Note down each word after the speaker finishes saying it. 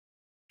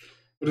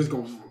What is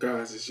going on,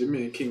 guys? It's your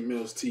man King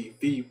Mills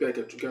TV back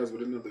at you guys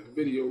with another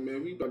video,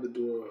 man. We about to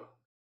do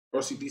a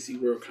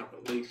RDCworld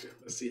compilation.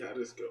 Let's see how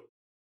this goes.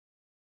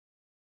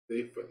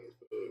 They funny as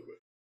fuck,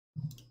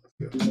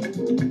 but let's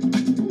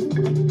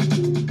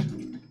go.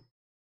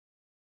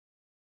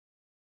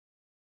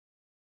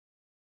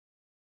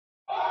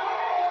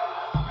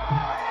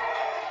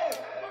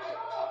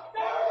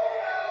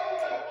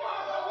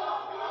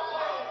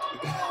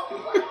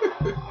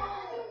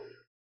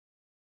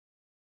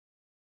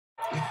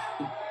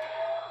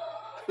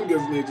 I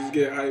guess they just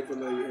get hype for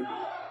like.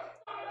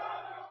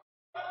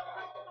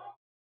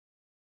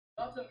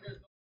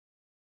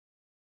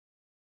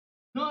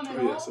 None at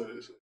Oh yeah, all. so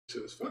this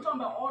shit is We're funny.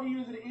 talking about all the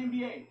years of the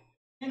NBA,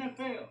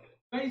 NFL,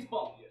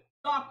 baseball,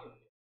 soccer,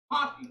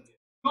 hockey,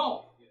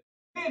 golf,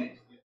 tennis,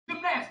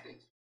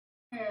 gymnastics,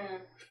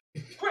 and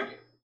cricket.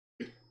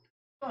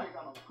 I ain't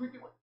got no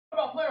cricket. What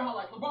about player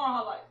highlights? LeBron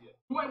highlights,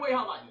 Dwayne Wade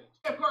highlights,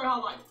 Steph Curry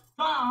highlights,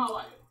 Zion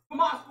highlights, from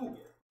high school,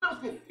 middle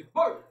school,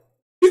 birth.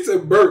 He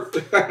said birth.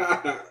 I'm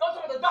talking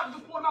about the doctor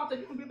just poured him out and said,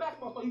 you can be a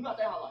basketball star, you got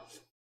that highlights.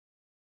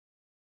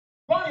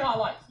 Ronnie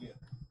highlights,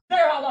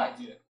 Sarah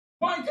highlights,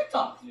 Ronnie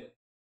TikTok,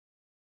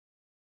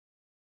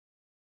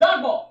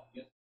 dodgeball,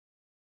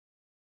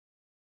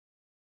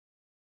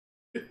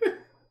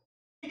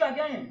 he got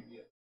game,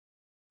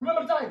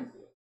 Remember the Titans,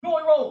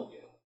 Joey Rose,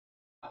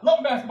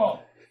 Loving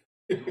Basketball.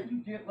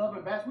 You get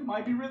Loving Basketball, we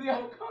might be really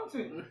out of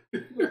content.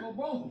 Go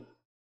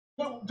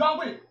bro. John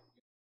Wick.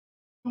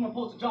 Someone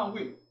posted John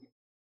Wick.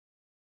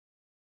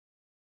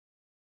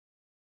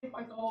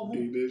 Like the whole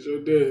movie. He did,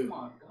 sure did. Oh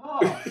my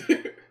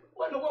god.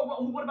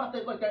 What about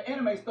that, like that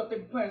anime stuff they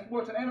be playing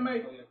sports and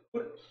anime?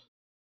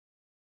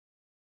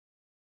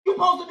 You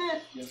posted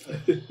this? Yes,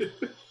 sir.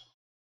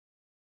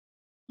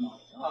 Oh my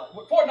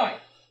god. Fortnite.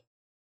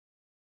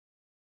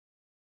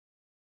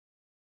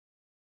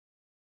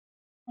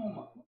 Oh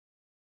my.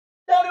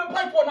 They don't even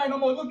play Fortnite no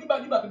more. Look, you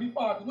about to be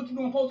fired. Cause what you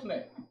doing posting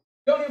that?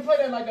 They don't even play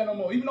that like that no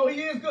more. Even though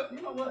he is good.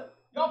 You know what?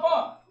 Y'all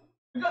fired.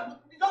 Y'all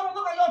don't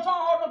look like y'all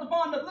trying hard enough to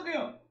find that. Look at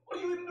him. What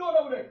are you even doing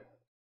over there?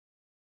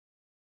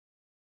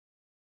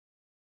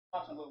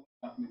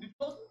 Did you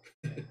post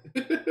it?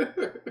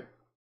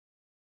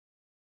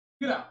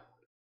 Get out.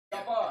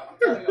 Y'all fired. I'm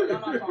telling y'all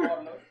not trying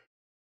hard enough.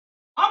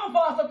 I'm gonna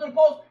find something to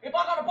post if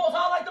I gotta post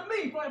highlights of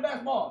me playing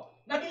basketball.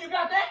 Now, do you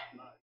got that?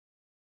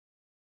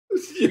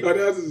 Yo,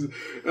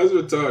 that's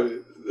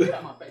retarded. Get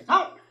out my face.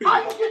 How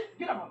you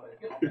get out my face?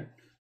 Get out my face.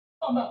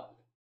 Talking about.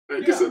 I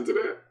ain't consent to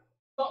that.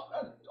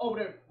 Over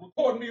there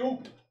recording me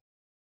hooping.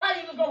 How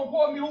you just gonna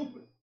record me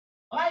hooping?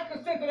 I ain't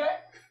consent to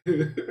that.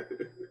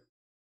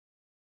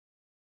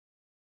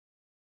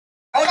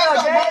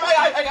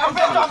 I'm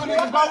been dropping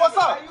niggas, bro. What's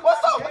up?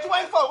 What's up? What you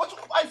waiting for?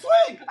 Hey,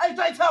 swing! Hey,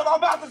 Jay, tell me all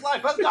about this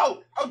life. Let's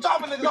go. I'm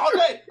dropping niggas all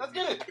day. Let's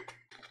get it.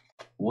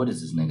 What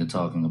is this nigga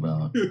talking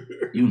about?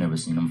 You never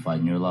seen him fight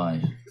in your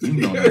life. You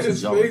know him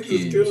since y'all were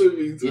kids.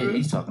 Yeah,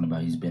 he's talking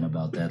about he's been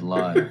about that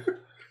life.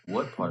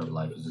 What part of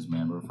life is this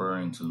man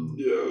referring to?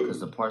 Because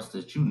the parts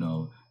that you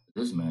know,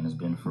 this man has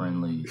been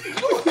friendly. Bro,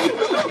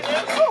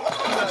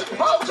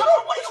 Joe,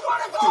 what are you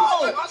running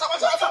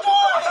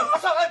for?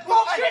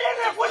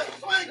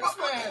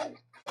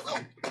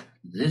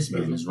 This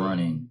man is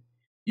running.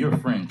 Your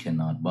friend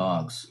cannot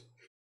box.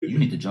 You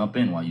need to jump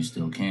in while you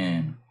still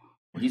can.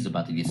 Well, he's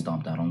about to get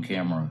stomped out on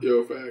camera.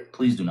 Yo, fact.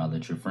 Please do not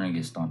let your friend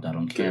get stomped out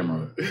on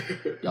camera.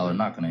 Y'all are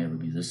not going to ever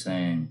be the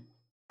same.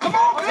 Come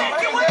on, man.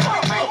 Get with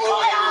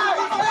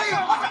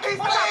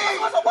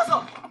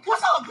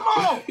What's up?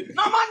 Come on.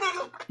 Not my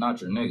nigga.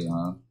 Not your nigga,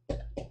 huh?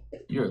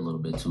 You're a little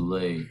bit too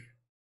late.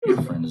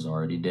 Your friend is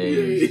already dead.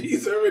 Yeah,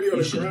 he's already on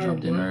the ground. You should have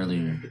jumped in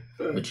earlier,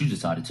 but you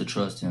decided to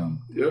trust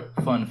him. Yep.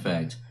 Fun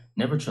fact,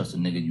 never trust a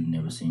nigga you've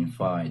never seen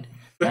fight.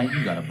 Now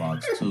you got to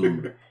box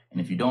too.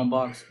 And if you don't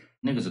box,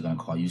 niggas are going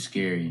to call you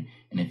scary.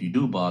 And if you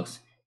do box,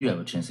 you have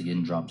a chance of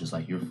getting dropped just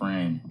like your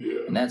friend.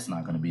 Yeah. And that's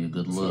not going to be a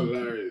good look.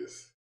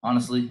 Hilarious.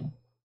 Honestly,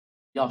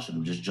 y'all should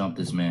have just jumped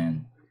this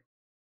man.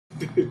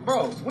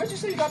 Bro, where'd you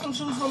say you got them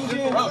shoes from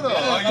again? Bro,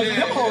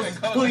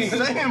 Please.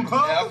 Damn, bro.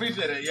 Yeah, I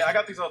appreciate it. Yeah, I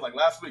got these ones like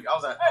last week. I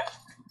was like,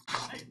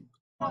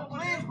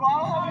 Please, bro.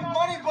 I don't have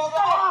money, brother.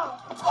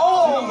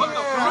 oh, what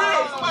the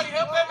frick? Somebody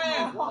help that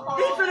man.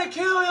 He finna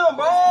kill him,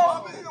 bro.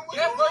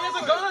 Yes, bro, he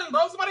has a gun,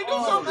 bro. Somebody do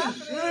something.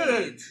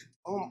 Shit.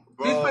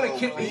 He's finna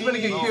get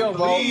Please, killed,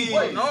 bro. please.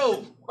 Wait,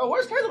 no. Bro,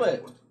 where's Caleb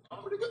at?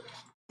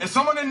 Is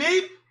someone in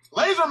need?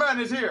 Laser Man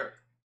is here.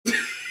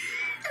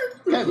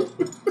 Caleb,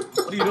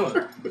 what are you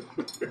doing?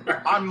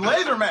 I'm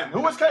Laser Man.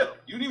 Who is Caleb?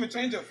 You didn't even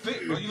change your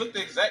fit, bro. You look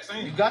the exact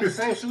same. You got the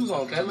same shoes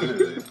on,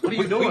 Caleb. What are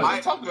you doing? I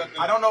talked about this.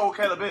 I don't know who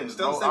Caleb is.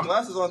 Still the same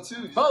glasses on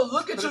too. Bro,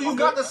 look at you. You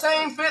got the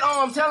same fit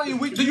on. I'm telling you,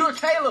 you're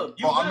Caleb.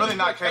 Bro, I'm really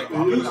not Caleb.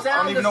 You I sound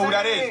don't even the know who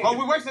that same. is. Bro,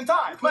 we're wasting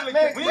time. Man, We need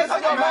to listen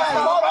take your your man. mask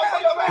Bro, off. don't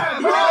say your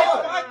man.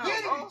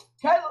 Bro,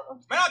 Caleb.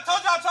 Man, I told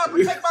y'all trying to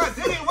protect my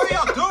identity. What are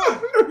y'all doing?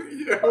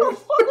 What the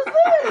fuck is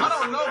this? I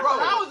don't know, bro.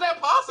 How is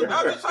that possible?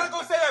 I'm just trying to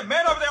go say that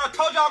man over there. I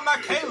told y'all I'm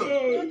not Caleb.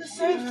 You got the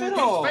same fit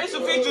on.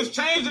 Facial features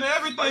changed and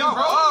everything, bro.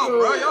 Oh,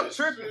 bro, y'all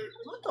tripping.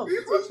 What the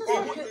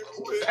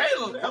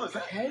Halo, the hell is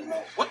that?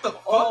 Halo? What the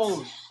fuck?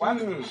 Oh,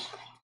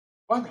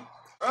 What?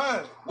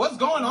 What's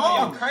going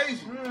on? Y'all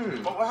crazy.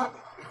 What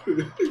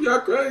happened? Y'all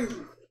crazy.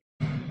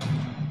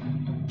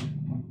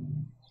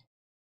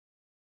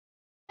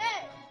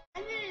 Hey, I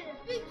needed to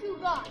beat you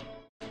guys.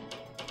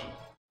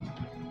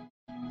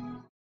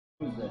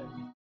 Who's that?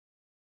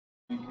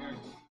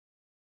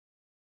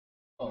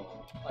 Oh,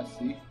 I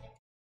see.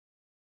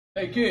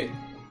 Hey, kid.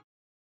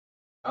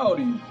 How old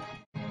are you?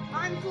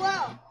 I'm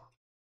 12.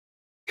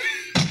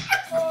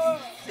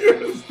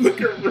 Yes,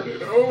 look at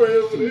Red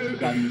over there.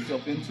 Gotten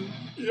yourself into?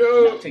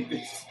 Yo. Now take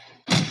this.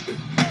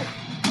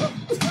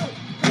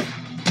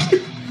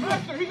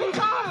 Master, he's a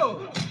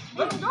child.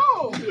 Let him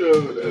go.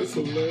 Yo, that's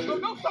hilarious. No,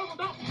 don't.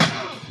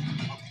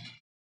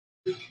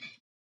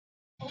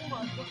 Oh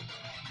my God.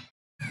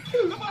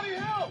 Somebody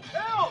help!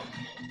 Help!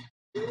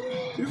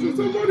 He said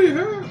somebody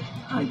help.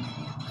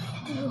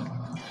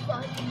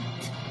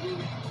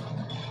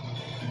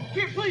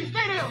 Kid, please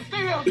stay down.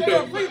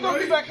 Please don't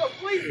get back up.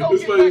 Please don't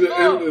This get place back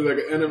up. is like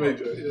an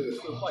animator. Yeah.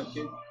 Still fight,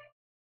 kid.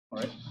 All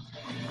right.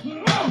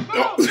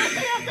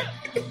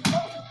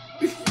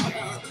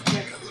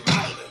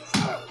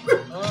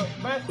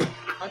 Master,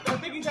 I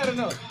think he's had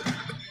enough.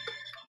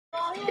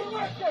 Oh, he ain't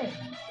right there.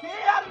 He ain't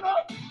had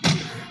enough.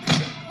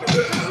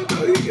 No,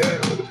 he got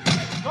it.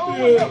 Oh,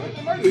 yeah. It's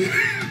emergency.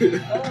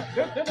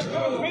 There's a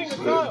girl beating the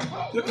child.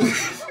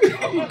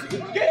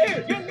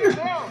 Get here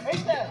now.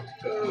 ASAP.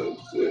 Oh,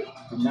 shit.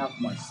 And now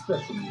for my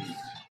special move.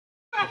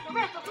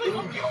 Master, please, you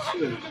don't have to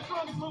do the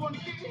strongest move on the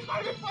kid. He's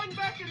not even fighting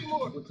back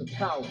anymore. With the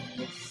power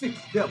of 6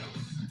 devils.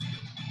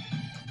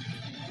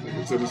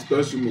 It's a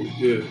special move,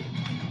 yeah.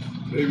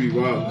 They be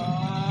wild.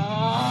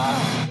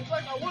 It's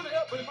like I want to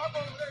help, but if I go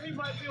over there, he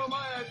might be on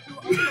my ass too.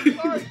 I'm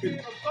sorry,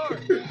 kid. I'm sorry.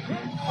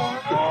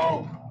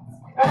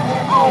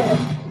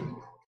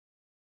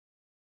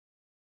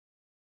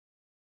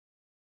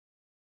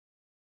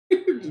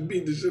 Just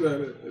beat the shit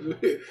out of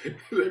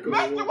it.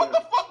 Master, what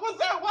the fuck was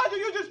that? Why do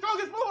you just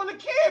strongest move on the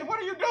kid? What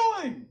are you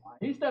doing?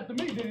 He stepped to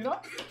me, did he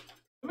not?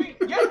 I mean,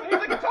 yes, but he's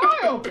like a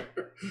child.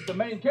 He's the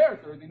main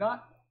character, is he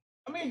not?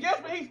 I mean, yes,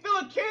 but he's still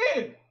a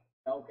kid.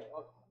 Okay.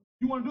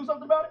 You want to do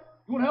something about it?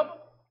 You want to help him?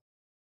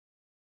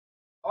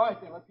 All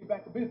right, then, let's get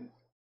back to business.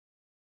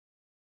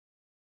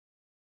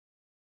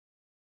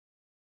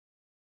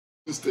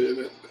 Just stay in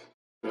it.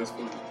 That's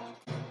fine.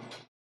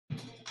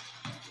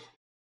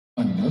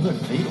 Another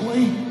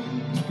fadeaway?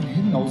 He's been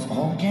hitting those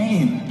all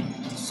game.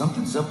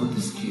 Something's up with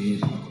this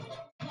kid.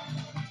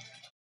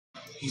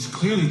 He's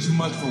clearly too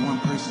much for one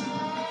person.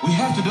 We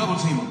have to double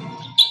team him.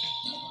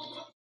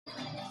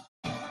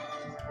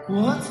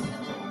 What?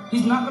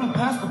 He's not gonna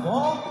pass the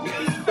ball?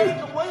 He's fading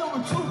away over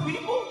 2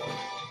 people?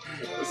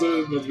 So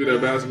it must be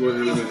that basketball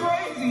He's anime.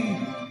 crazy!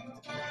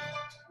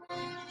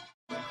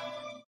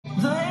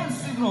 The hand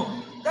signal!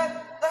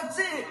 That's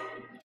it!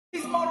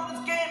 He's modeled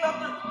this game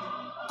after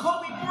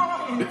Kobe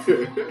Bryant! The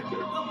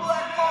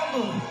Black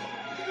Mamba!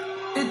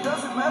 It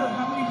doesn't matter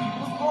how many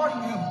people's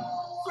guarding him.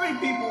 3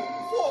 people,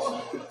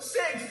 4, 6,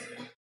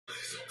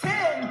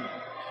 10!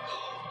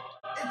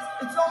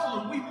 It's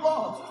over, we've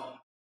lost.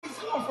 He's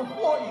going for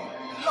 40.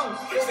 No,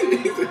 60.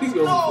 He's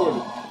going for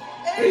 40.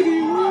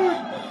 81.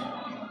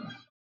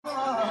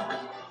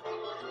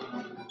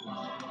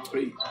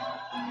 Wait.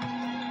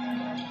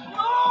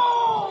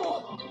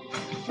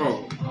 No!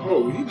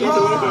 Oh, he got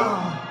it like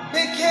that.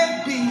 It can't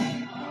be.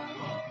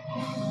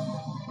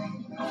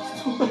 It's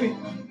too late.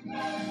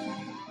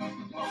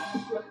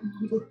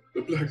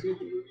 The black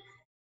super.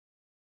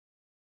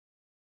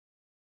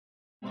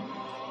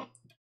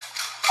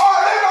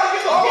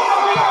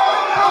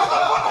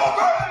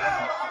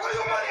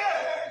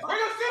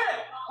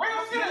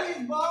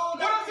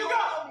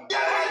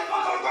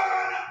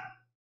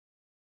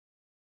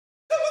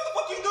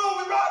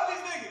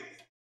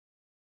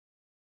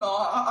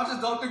 I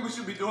just don't think we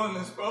should be doing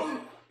this, bro.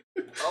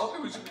 I don't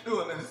think we should be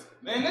doing this.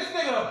 Man, this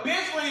nigga a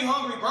bitch when he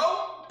hungry, bro.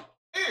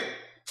 Here.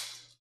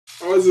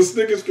 Oh, it's a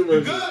Snickers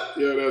commercial. Good?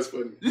 Yeah, that's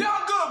funny. Yeah,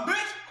 I'm good,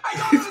 bitch. Hey,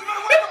 y'all just been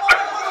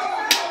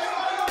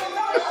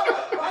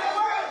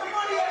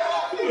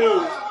waiting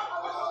on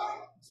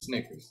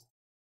Snickers.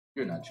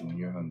 You're not chewing,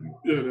 you're hungry.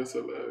 Yeah, that's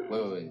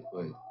hilarious.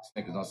 Wait.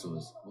 Snickers, don't sue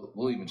us.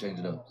 We'll even change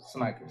it up.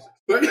 Snikers.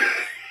 Yeah,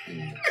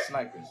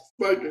 Snikers.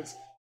 Snickers.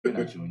 You're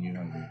not chewing, you're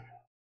hungry.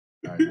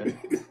 Alright, ready?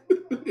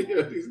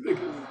 Yeah, these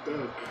niggas is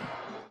dumb.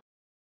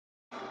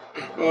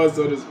 Oh,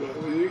 so this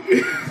funny.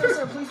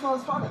 Sir, please smell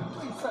this product.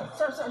 Please, sir.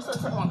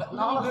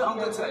 No, I'm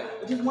good today.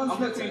 Just one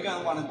sniff you're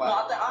gonna want to buy.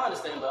 No, I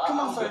understand, but Come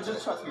on, sir,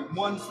 just trust me.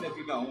 One sniff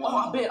you're gonna want. Oh,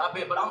 I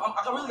bet, but I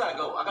really gotta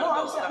go. I gotta go.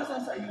 I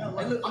understand, sir. You know,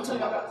 Hey, look, I'm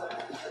telling you, I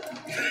gotta.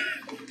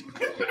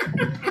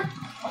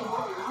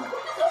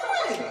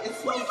 it's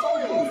so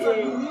cold, sir.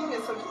 You need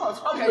it, so come on.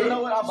 Okay, you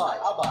know what? I'll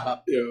buy.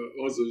 Yo,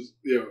 also,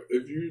 yo,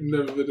 if you've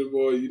never been to a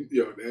mall,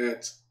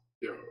 that's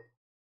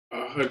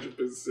 100%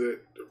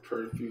 the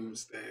perfume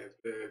stand.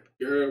 That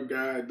girl,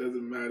 guy, it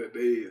doesn't matter. They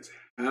is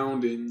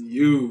hounding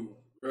you,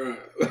 bruh.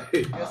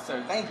 Like, Yes,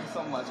 sir. Thank you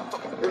so much. Ooh,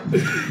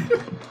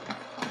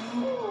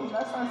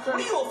 that's my sir. What are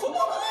you, a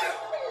football player?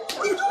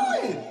 What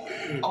are you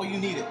doing? Oh, you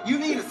need it. You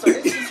need it, sir.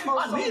 It's just smoke.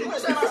 I need it. You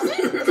saying I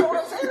stink? That's what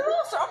I'm saying.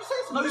 Sir, I'm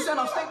saying something. No, you saying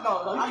I'm stink? No,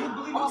 I don't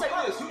believe I'll say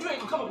this. You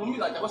ain't coming with me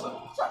like that. What's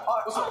up? Sir, all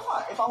right, what's up?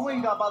 Fine. If I win,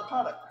 you got to buy the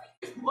product.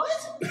 What?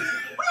 What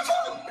are you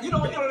talking? You know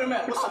what? You don't even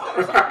matter. What's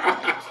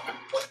up?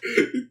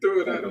 He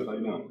threw it at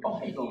him. Oh,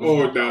 hey, don't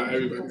Oh, nah,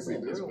 everybody's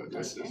seen this, but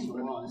that's just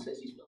funny. Says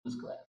he's this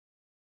class.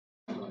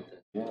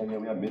 Yeah,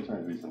 we had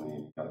midterms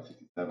recently. Got a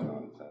 67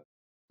 on it.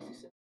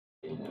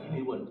 You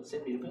need what?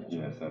 70 to pass?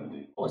 Yeah,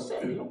 70. Oh,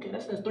 70. Okay,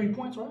 that's 3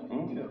 points, right?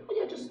 Yeah. Oh,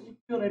 yeah, just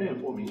fill that in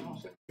for me. You know what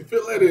I'm saying?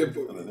 Fill that in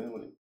for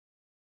me.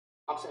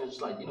 I'm saying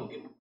just like, help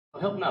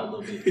him out a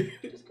little bit.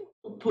 Just give him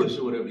a push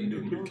or whatever you do.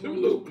 You know Give him a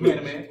little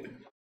push. Man.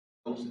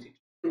 Coach the teacher.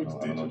 I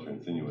don't know what you're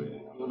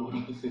insinuating. No,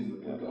 I'm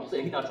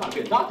saying he's not trying to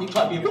be a doctor. He's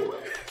trying to be a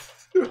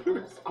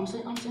footballer. I'm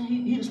saying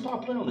he the star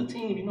player on the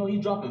team. You know,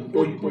 he's dropping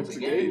 40 points a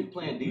game. He's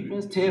playing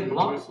defense, 10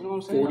 blocks. You know what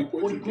I'm saying?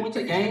 40 points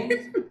a game. You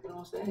know what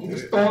I'm saying?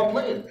 He's a star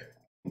player.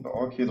 But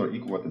all kids are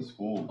equal at the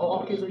school. Oh,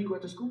 all kids are equal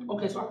at the school?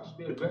 Okay, so I can just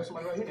be able to grab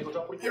somebody right here and go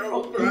drop 40 points. Yo,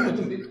 Oh, bro.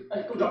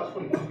 hey, go drop this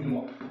 40 points for me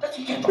more.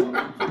 He can't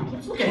drop 40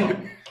 points. Look at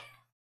him.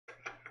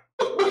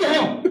 Look at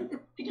him.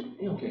 He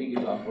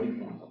can drop 40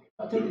 points.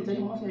 I'll tell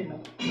you, I'll say no.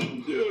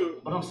 Yeah.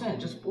 But I'm saying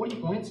just 40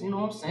 points, you know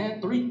what I'm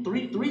saying? Three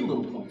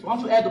little points. Why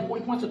don't you add the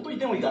 40 points to 3?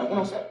 Then we got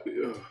 107.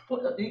 Yeah.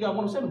 You got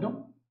 107, don't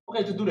you?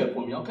 Okay, just do that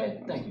for me,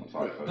 okay? Thank you.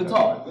 Sorry, Coach. Good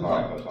talk.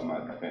 Sorry, Coach.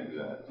 I can't do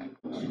that.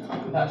 What you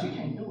talking about? You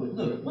can't do it.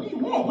 Look, what do you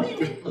want? What do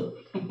you look?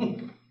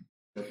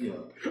 Yeah.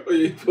 Oh,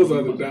 yeah, he pulls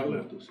out the dollar.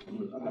 I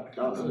got the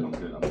dollar. I'm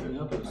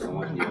good. If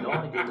someone get a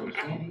dollar, get a little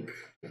candy.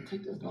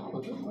 Take this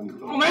dollar.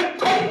 Come on,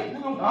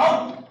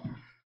 man.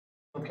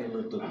 Okay,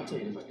 look, I'll tell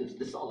you this like this.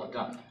 This is all I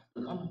got.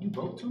 Look, I know you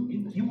broke too.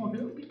 You want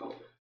to be broke?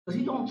 Because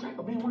he's on track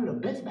of being one of the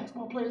best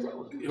basketball players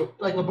ever. Yep.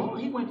 Like LeBron,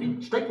 he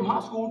went straight from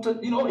high school to,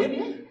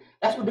 NBA.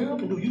 That's what Daryl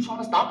can do. You trying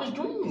to stop his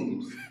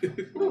dreams.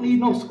 You don't need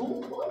no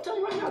school. Well, I'm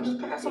telling you right now, just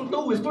pass him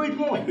through. It's 3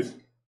 points.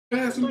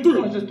 Pass him 3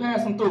 through. points, just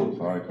pass him through.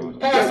 Sorry, Coach.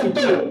 Pass him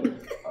through.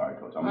 All right,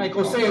 Coach. I ain't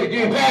gonna say it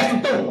again. Pass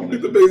him through.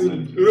 Get the basic.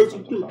 Pass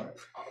him through. I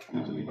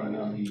need to leave right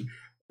now.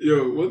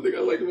 Yo, one thing I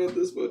like about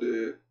this one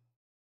is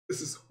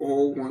this is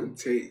all one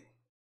take.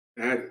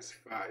 That is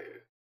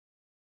fire.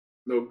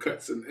 No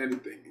cuts in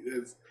anything.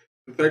 It's,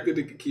 the fact that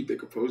they can keep their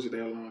composure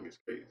that long is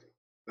crazy.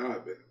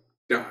 I've been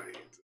dying.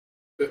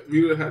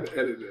 We would have had to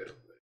edit it.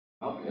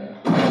 Okay.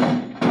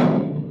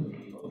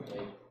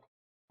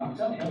 I'm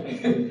telling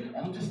you,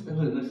 I'm just,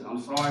 listen, I'm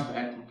sorry for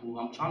acting fool.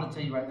 I'm trying to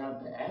tell you right now,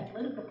 the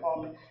athletic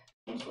department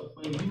is for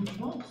a huge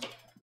loss.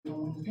 You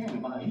don't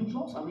understand. By a huge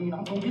loss, I mean,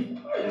 I'm going to get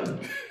fired.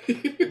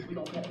 If we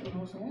don't have, you know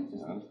what I'm saying?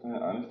 Just, I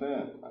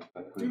understand.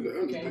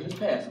 you can't just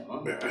pass him,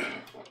 huh?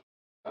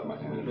 I'm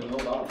not going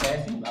to I'll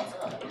pass you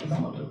outside.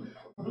 I'm going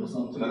to do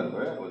something. Is that a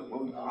threat? What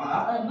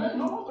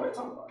No threat.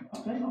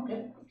 Okay.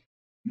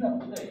 You have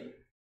to play.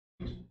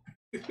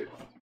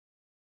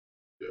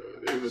 Yo,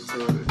 they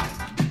retarded.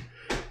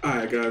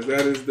 Alright guys,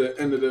 that is the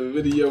end of the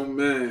video,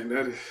 man.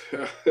 That is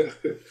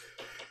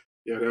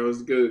yeah, that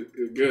was good,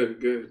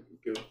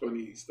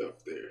 funny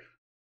stuff there.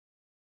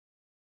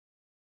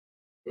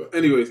 But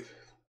anyways,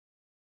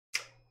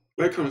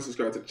 like, comment,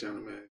 subscribe to the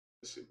channel, man.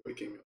 This shit boy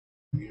came out.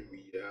 We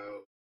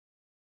out.